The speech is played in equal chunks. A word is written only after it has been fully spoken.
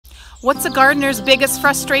What's a gardener's biggest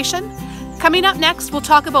frustration? Coming up next, we'll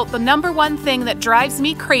talk about the #1 thing that drives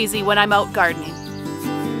me crazy when I'm out gardening.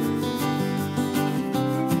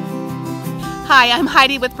 Hi, I'm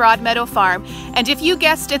Heidi with Broadmeadow Farm, and if you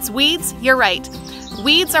guessed it's weeds, you're right.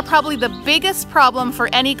 Weeds are probably the biggest problem for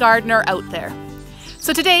any gardener out there.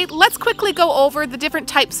 So today, let's quickly go over the different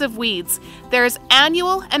types of weeds. There's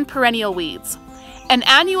annual and perennial weeds. An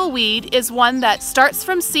annual weed is one that starts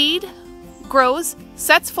from seed, grows,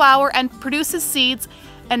 sets flower, and produces seeds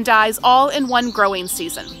and dies all in one growing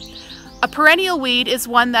season. A perennial weed is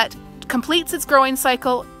one that completes its growing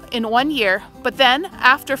cycle in 1 year, but then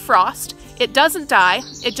after frost, it doesn't die,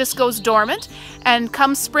 it just goes dormant, and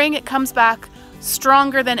come spring it comes back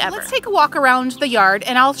stronger than ever. Let's take a walk around the yard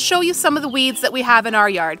and I'll show you some of the weeds that we have in our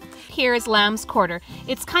yard. Here is lamb's quarter.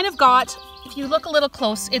 It's kind of got, if you look a little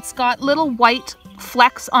close, it's got little white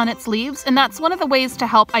flecks on its leaves, and that's one of the ways to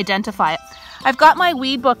help identify it. I've got my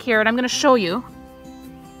weed book here and I'm going to show you.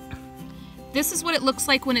 This is what it looks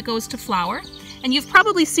like when it goes to flower, and you've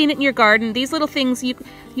probably seen it in your garden. These little things,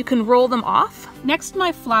 you can roll them off. Next to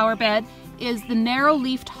my flower bed is the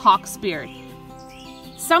narrow-leafed hawksbeard.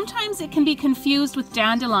 Sometimes it can be confused with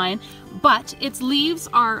dandelion, but its leaves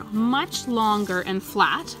are much longer and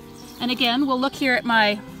flat. And again, we'll look here at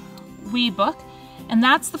my weed book, and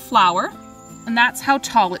that's the flower, and that's how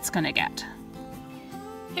tall it's going to get.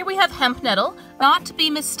 Here we have hemp nettle, not to be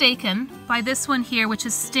mistaken by this one here, which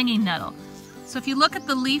is stinging nettle. So if you look at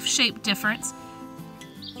the leaf shape difference,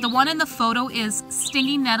 the one in the photo is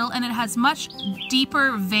stinging nettle, and it has much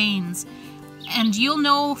deeper veins. And you'll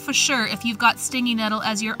know for sure if you've got stinging nettle,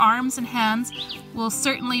 as your arms and hands will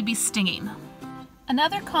certainly be stinging.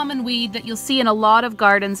 Another common weed that you'll see in a lot of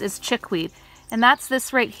gardens is chickweed, and that's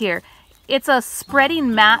this right here. It's a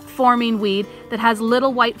spreading mat forming weed that has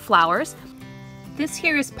little white flowers. This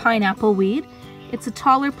here is pineapple weed. It's a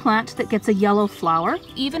taller plant that gets a yellow flower.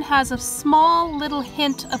 Even has a small little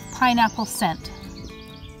hint of pineapple scent.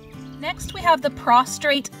 Next we have the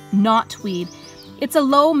prostrate knotweed. It's a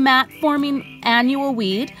low mat forming annual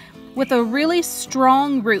weed with a really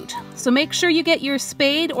strong root. So make sure you get your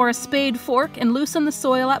spade or a spade fork and loosen the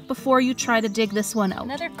soil up before you try to dig this one out.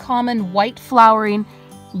 Another common white flowering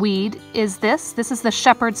weed is this. This is the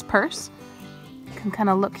shepherd's purse. You can kind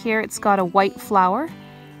of look here, it's got a white flower.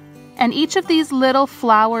 And each of these little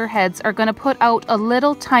flower heads are going to put out a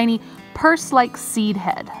little tiny purse-like seed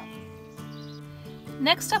head.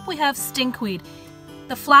 Next up we have stinkweed.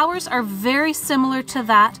 The flowers are very similar to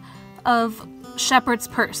that of shepherd's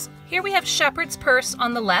purse. Here we have shepherd's purse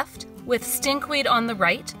on the left with stinkweed on the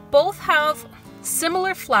right. Both have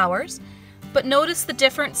similar flowers, but notice the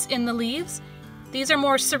difference in the leaves. These are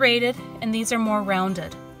more serrated and these are more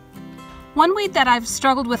rounded. One weed that I've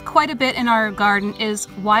struggled with quite a bit in our garden is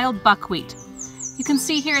wild buckwheat. You can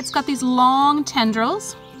see here it's got these long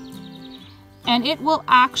tendrils, and it will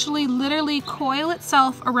actually literally coil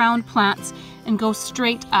itself around plants and go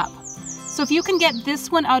straight up. So if you can get this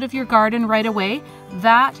one out of your garden right away,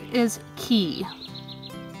 that is key.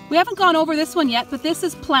 We haven't gone over this one yet, but this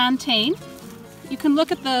is plantain. You can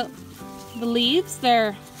look at the leaves,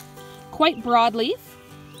 they're quite broadleaf.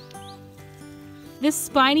 This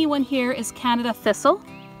spiny one here is Canada thistle.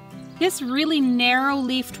 This really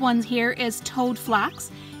narrow-leafed one here is toad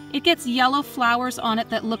flax. It gets yellow flowers on it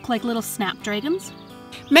that look like little snapdragons.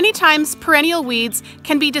 Many times perennial weeds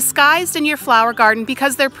can be disguised in your flower garden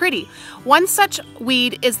because they're pretty. One such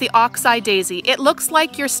weed is the oxeye daisy. It looks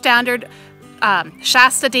like your standard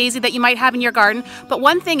Shasta daisy that you might have in your garden, but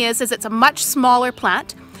one thing is it's a much smaller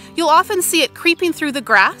plant. You'll often see it creeping through the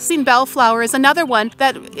grass. Bellflower is another one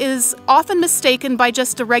that is often mistaken by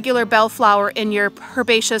just a regular bellflower in your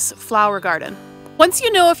herbaceous flower garden. Once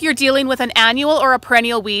you know if you're dealing with an annual or a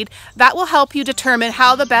perennial weed, that will help you determine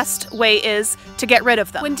how the best way is to get rid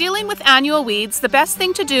of them. When dealing with annual weeds, the best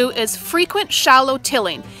thing to do is frequent shallow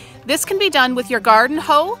tilling. This can be done with your garden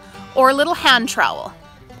hoe or a little hand trowel.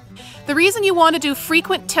 The reason you want to do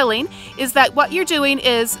frequent tilling is that what you're doing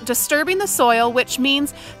is disturbing the soil, which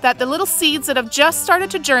means that the little seeds that have just started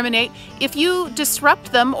to germinate, if you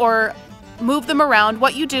disrupt them or move them around,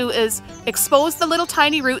 what you do is expose the little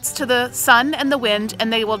tiny roots to the sun and the wind,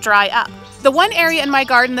 and they will dry up. The one area in my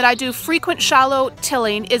garden that I do frequent shallow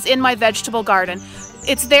tilling is in my vegetable garden.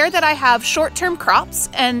 It's there that I have short-term crops,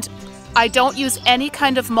 and I don't use any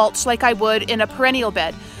kind of mulch like I would in a perennial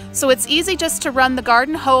bed. So it's easy just to run the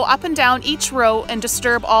garden hoe up and down each row and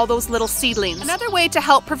disturb all those little seedlings. Another way to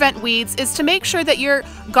help prevent weeds is to make sure that your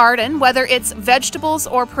garden, whether it's vegetables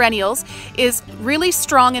or perennials, is really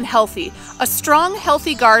strong and healthy. A strong,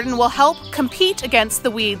 healthy garden will help compete against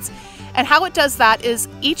the weeds. And how it does that is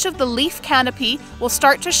each of the leaf canopy will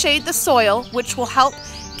start to shade the soil, which will help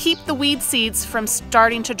keep the weed seeds from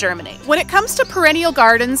starting to germinate. When it comes to perennial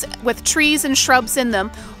gardens with trees and shrubs in them,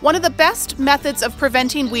 one of the best methods of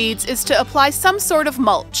preventing weeds is to apply some sort of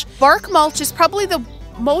mulch. Bark mulch is probably the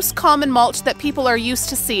most common mulch that people are used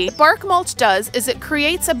to see. What bark mulch does is it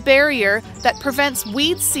creates a barrier that prevents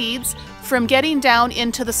weed seeds from getting down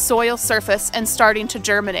into the soil surface and starting to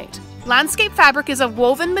germinate. Landscape fabric is a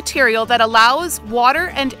woven material that allows water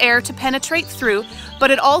and air to penetrate through, but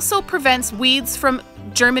it also prevents weeds from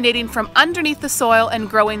germinating from underneath the soil and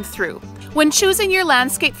growing through. When choosing your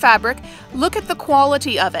landscape fabric, look at the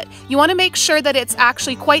quality of it. You want to make sure that it's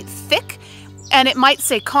actually quite thick, and it might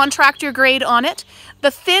say contractor grade on it.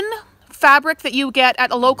 The thin fabric that you get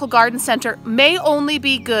at a local garden center may only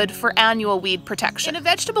be good for annual weed protection. In a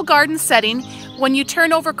vegetable garden setting, when you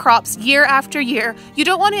turn over crops year after year, you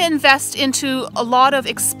don't want to invest into a lot of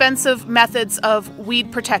expensive methods of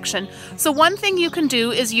weed protection. So one thing you can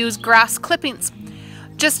do is use grass clippings.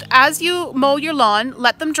 Just as you mow your lawn,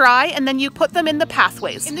 let them dry, and then you put them in the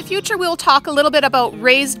pathways. In the future, we'll talk a little bit about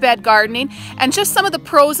raised bed gardening and just some of the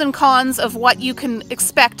pros and cons of what you can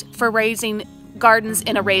expect for raising gardens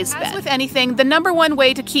in a raised bed. As with anything, the number one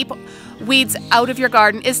way to keep weeds out of your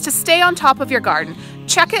garden is to stay on top of your garden.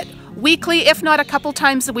 Check it weekly, if not a couple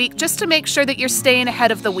times a week, just to make sure that you're staying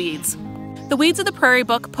ahead of the weeds. The Weeds of the Prairie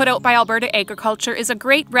book, put out by Alberta Agriculture, is a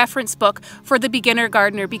great reference book for the beginner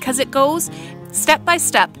gardener because it goes step by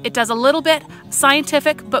step. It does a little bit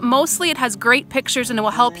scientific, but mostly it has great pictures and it will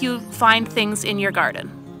help you find things in your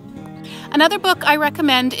garden. Another book I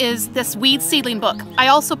recommend is this Weed Seedling book. I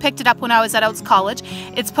also picked it up when I was at Oates College.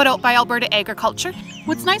 It's put out by Alberta Agriculture.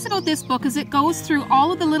 What's nice about this book is it goes through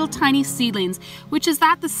all of the little tiny seedlings, which is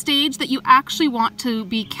at the stage that you actually want to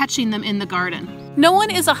be catching them in the garden. No one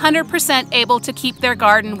is 100% able to keep their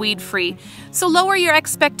garden weed-free, so lower your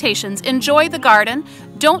expectations. Enjoy the garden.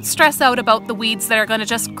 Don't stress out about the weeds that are going to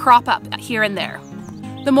just crop up here and there.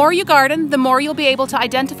 The more you garden, the more you'll be able to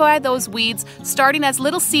identify those weeds starting as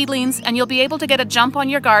little seedlings, and you'll be able to get a jump on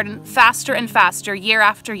your garden faster and faster year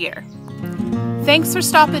after year. Thanks for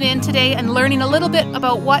stopping in today and learning a little bit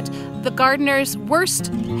about what the gardener's worst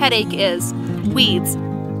headache is: weeds.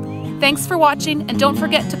 Thanks for watching, and don't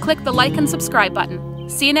forget to click the like and subscribe button.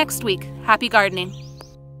 See you next week. Happy gardening.